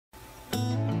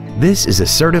This is a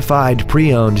certified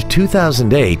pre-owned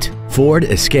 2008 Ford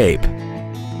Escape.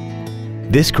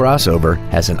 This crossover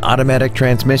has an automatic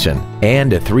transmission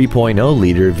and a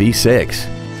 3.0-liter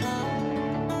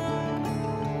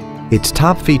V6. Its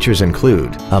top features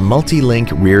include a multi-link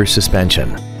rear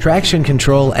suspension, traction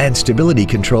control and stability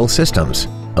control systems,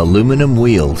 aluminum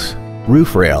wheels,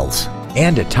 roof rails,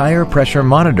 and a tire pressure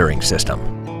monitoring system.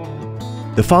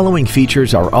 The following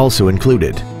features are also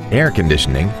included: air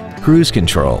conditioning, cruise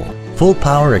control, full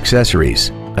power accessories,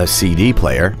 a CD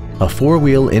player, a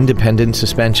four-wheel independent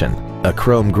suspension, a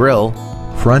chrome grille,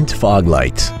 front fog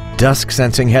lights, dusk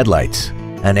sensing headlights,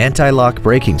 an anti-lock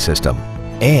braking system,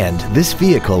 and this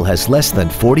vehicle has less than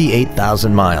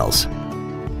 48,000 miles.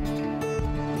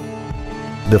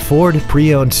 The Ford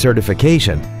Pre-Owned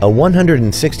certification, a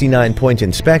 169-point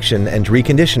inspection and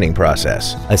reconditioning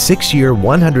process, a 6-year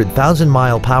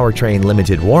 100,000-mile powertrain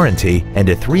limited warranty, and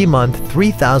a 3-month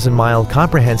 3,000-mile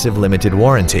comprehensive limited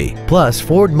warranty, plus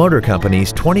Ford Motor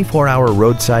Company's 24-hour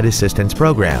roadside assistance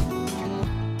program.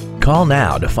 Call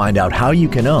now to find out how you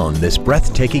can own this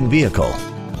breathtaking vehicle.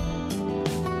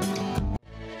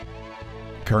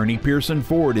 Kearny Pearson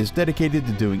Ford is dedicated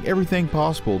to doing everything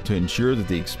possible to ensure that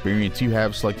the experience you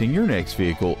have selecting your next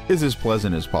vehicle is as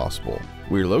pleasant as possible.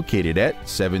 We're located at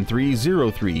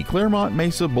 7303 Clairemont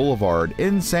Mesa Boulevard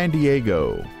in San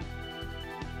Diego.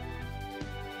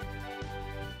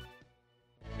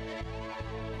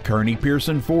 Kearny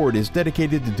Pearson Ford is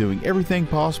dedicated to doing everything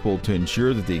possible to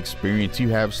ensure that the experience you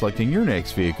have selecting your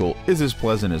next vehicle is as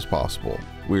pleasant as possible.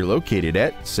 We're located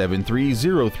at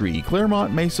 7303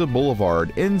 Clairemont Mesa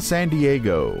Boulevard in San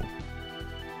Diego.